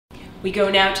We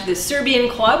go now to the Serbian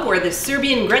club, where the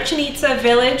Serbian Gracanica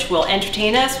village will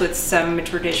entertain us with some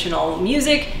traditional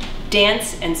music,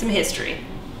 dance, and some history.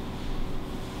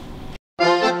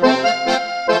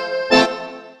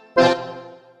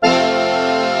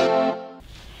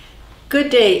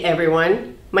 Good day,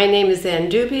 everyone. My name is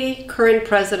Ann Duby, current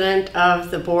president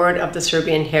of the board of the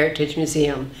Serbian Heritage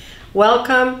Museum.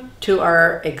 Welcome to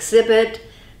our exhibit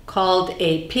called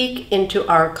A Peek into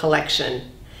Our Collection.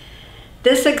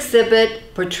 This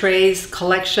exhibit portrays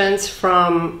collections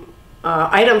from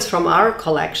items from our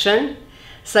collection,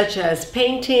 such as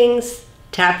paintings,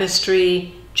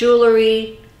 tapestry,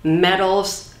 jewelry,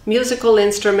 medals, musical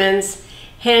instruments,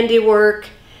 handiwork,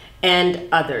 and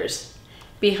others.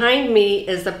 Behind me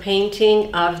is a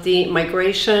painting of the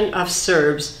migration of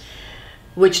Serbs,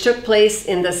 which took place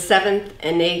in the 7th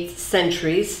and 8th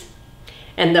centuries.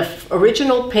 And the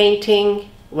original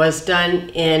painting was done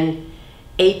in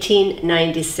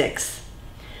 1896.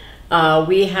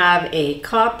 We have a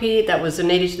copy that was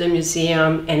donated to the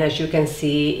museum, and as you can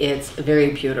see, it's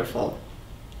very beautiful.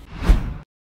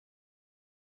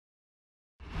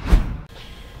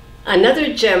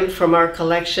 Another gem from our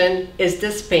collection is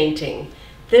this painting.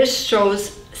 This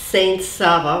shows Saint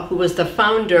Sava, who was the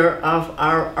founder of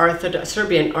our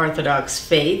Serbian Orthodox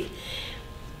faith.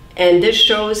 And this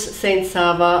shows Saint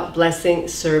Sava blessing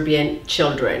Serbian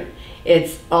children.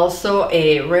 It's also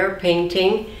a rare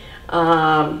painting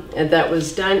that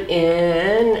was done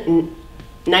in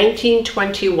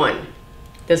 1921.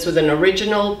 This was an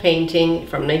original painting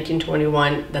from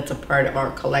 1921 that's a part of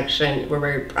our collection we're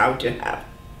very proud to have.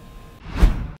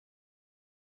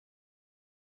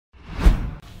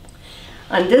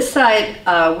 On this side,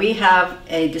 we have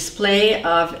a display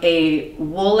of a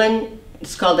woolen,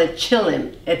 it's called a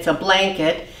chilim. It's a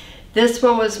blanket. This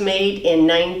one was made in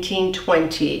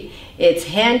 1920. It's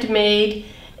handmade,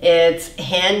 it's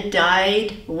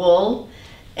hand-dyed wool,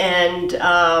 and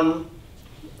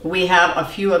we have a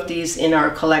few of these in our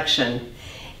collection.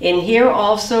 In here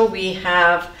also we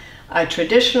have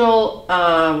traditional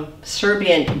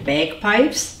Serbian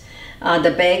bagpipes.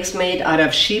 The bags made out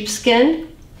of sheepskin,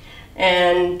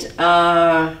 and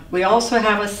we also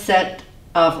have a set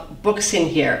of books in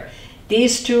here.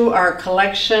 These two are a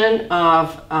collection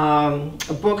of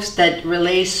books that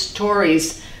relay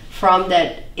stories from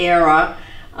that era.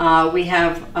 We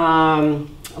have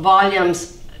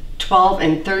volumes 12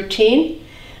 and 13,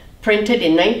 printed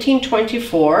in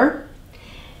 1924.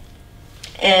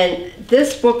 And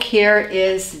this book here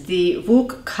is the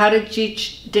Vuk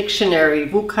Karadžić dictionary.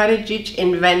 Vuk Karadžić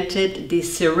invented the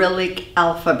Cyrillic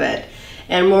alphabet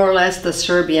and more or less the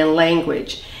Serbian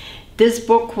language. This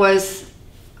book was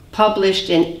published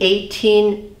in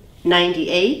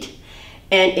 1898,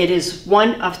 and it is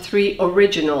one of 3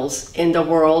 originals in the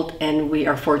world, and we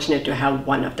are fortunate to have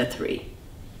one of the 3.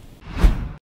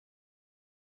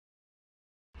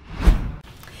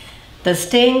 The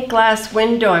stained glass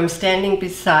window I'm standing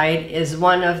beside is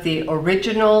one of the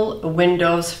original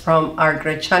windows from our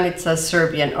Gracanica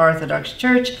Serbian Orthodox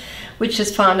Church, which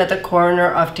is found at the corner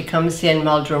of Tecumseh and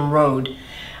Meldrum Road.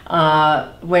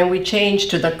 When we changed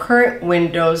to the current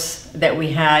windows that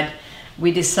we had,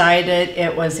 we decided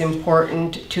it was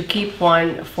important to keep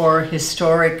one for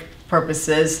historic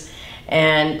purposes,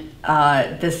 and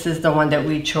this is the one that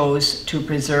we chose to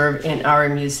preserve in our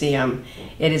museum.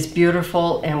 It is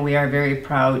beautiful, and we are very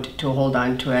proud to hold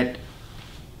on to it.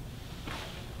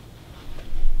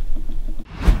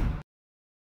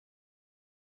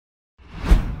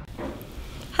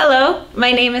 Hello,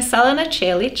 my name is Selena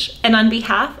Celic, and on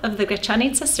behalf of the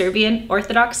Gracanica Serbian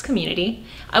Orthodox community,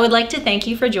 I would like to thank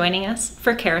you for joining us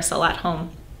for Carrousel at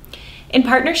Home. In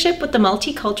partnership with the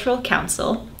Multicultural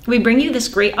Council, we bring you this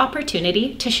great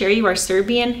opportunity to share you our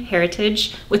Serbian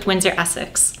heritage with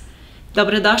Windsor-Essex.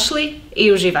 Dobrodošli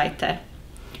I uživajte.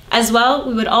 As well,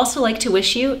 we would also like to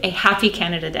wish you a happy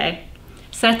Canada Day.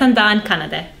 Sretan dan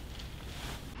Kanade.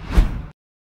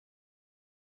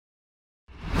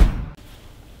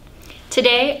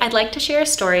 Today, I'd like to share a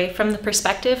story from the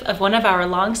perspective of one of our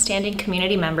long-standing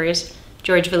community members,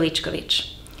 George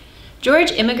Velichkovic.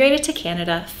 George immigrated to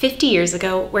Canada 50 years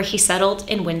ago, where he settled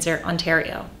in Windsor,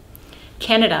 Ontario.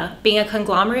 Canada, being a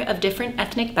conglomerate of different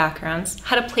ethnic backgrounds,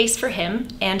 had a place for him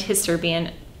and his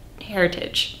Serbian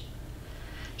heritage.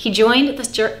 He joined the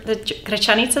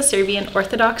Gracanica Serbian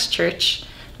Orthodox Church,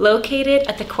 located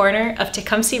at the corner of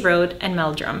Tecumseh Road and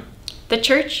Meldrum. The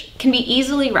church can be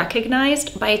easily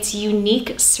recognized by its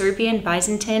unique Serbian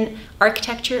Byzantine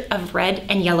architecture of red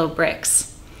and yellow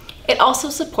bricks. It also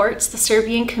supports the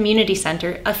Serbian Community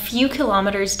Center a few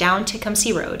kilometers down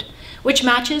Tecumseh Road, which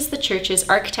matches the church's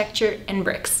architecture and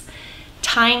bricks,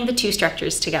 tying the two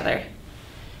structures together.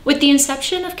 With the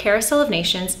inception of Carousel of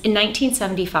Nations in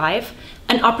 1975,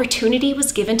 an opportunity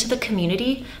was given to the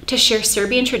community to share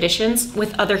Serbian traditions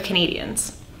with other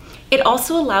Canadians. It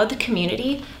also allowed the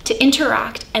community to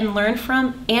interact and learn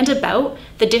from and about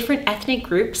the different ethnic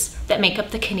groups that make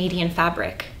up the Canadian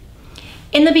fabric.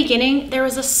 In the beginning, there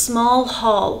was a small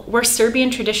hall where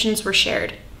Serbian traditions were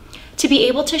shared. To be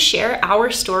able to share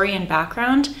our story and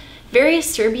background,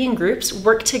 various Serbian groups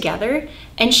worked together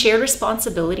and shared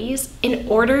responsibilities in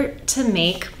order to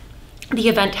make the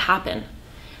event happen.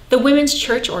 The Women's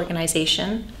Church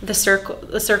organization, the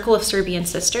Circle of Serbian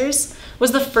Sisters,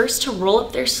 was the first to roll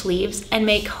up their sleeves and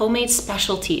make homemade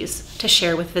specialties to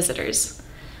share with visitors.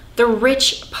 The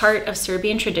rich part of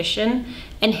Serbian tradition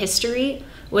and history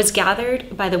was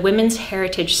gathered by the Women's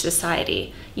Heritage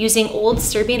Society using old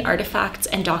Serbian artifacts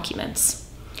and documents.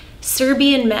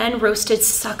 Serbian men roasted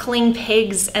suckling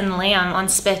pigs and lamb on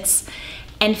spits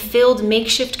and filled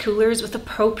makeshift coolers with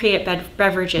appropriate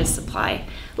beverages supply,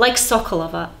 like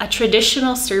Sokolova, a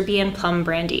traditional Serbian plum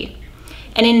brandy.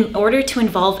 And in order to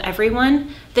involve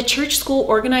everyone, the church school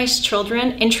organized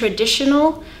children in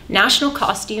traditional national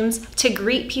costumes to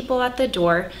greet people at the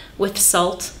door with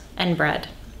salt and bread.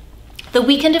 The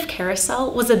weekend of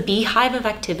Carousel was a beehive of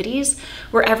activities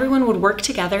where everyone would work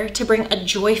together to bring a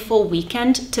joyful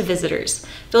weekend to visitors,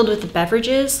 filled with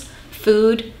beverages,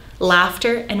 food,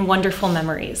 laughter, and wonderful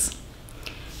memories.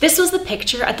 This was the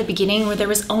picture at the beginning where there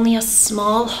was only a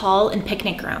small hall and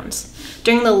picnic grounds.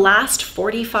 During the last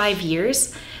 45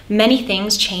 years, many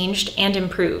things changed and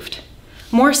improved.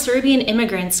 More Serbian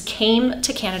immigrants came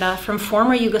to Canada from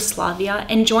former Yugoslavia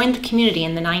and joined the community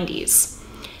in the 90s.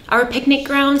 Our picnic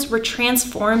grounds were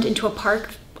transformed into a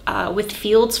park with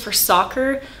fields for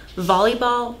soccer,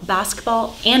 volleyball,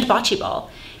 basketball, and bocce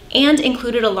ball, and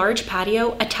included a large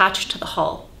patio attached to the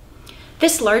hall.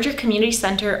 This larger community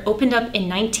center opened up in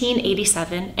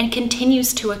 1987 and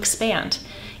continues to expand,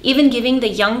 even giving the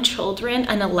young children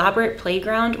an elaborate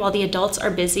playground while the adults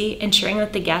are busy ensuring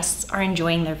that the guests are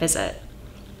enjoying their visit.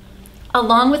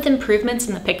 Along with improvements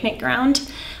in the picnic ground,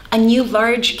 a new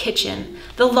large kitchen,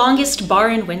 the longest bar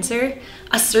in Windsor,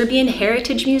 a Serbian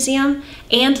heritage museum,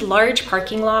 and large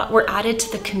parking lot were added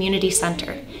to the community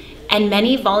center, and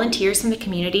many volunteers from the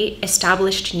community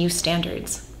established new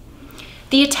standards.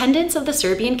 The attendance of the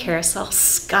Serbian Carousel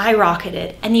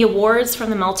skyrocketed, and the awards from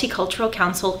the Multicultural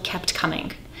Council kept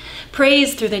coming.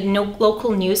 Praise through the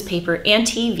local newspaper and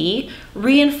TV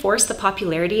reinforced the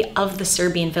popularity of the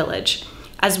Serbian village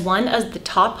as one of the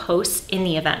top hosts in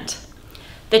the event.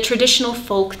 The traditional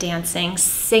folk dancing,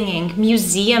 singing,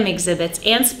 museum exhibits,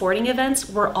 and sporting events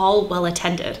were all well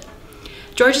attended.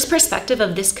 George's perspective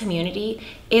of this community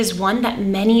is one that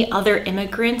many other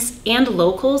immigrants and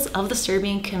locals of the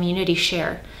Serbian community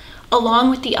share, along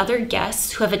with the other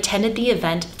guests who have attended the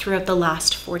event throughout the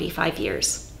last 45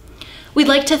 years. We'd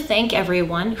like to thank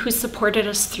everyone who supported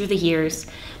us through the years,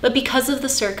 but because of the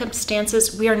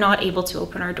circumstances, we are not able to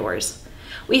open our doors.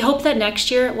 We hope that next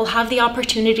year we'll have the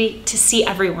opportunity to see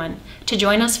everyone, to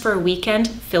join us for a weekend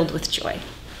filled with joy.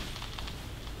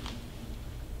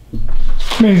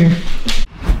 Amazing.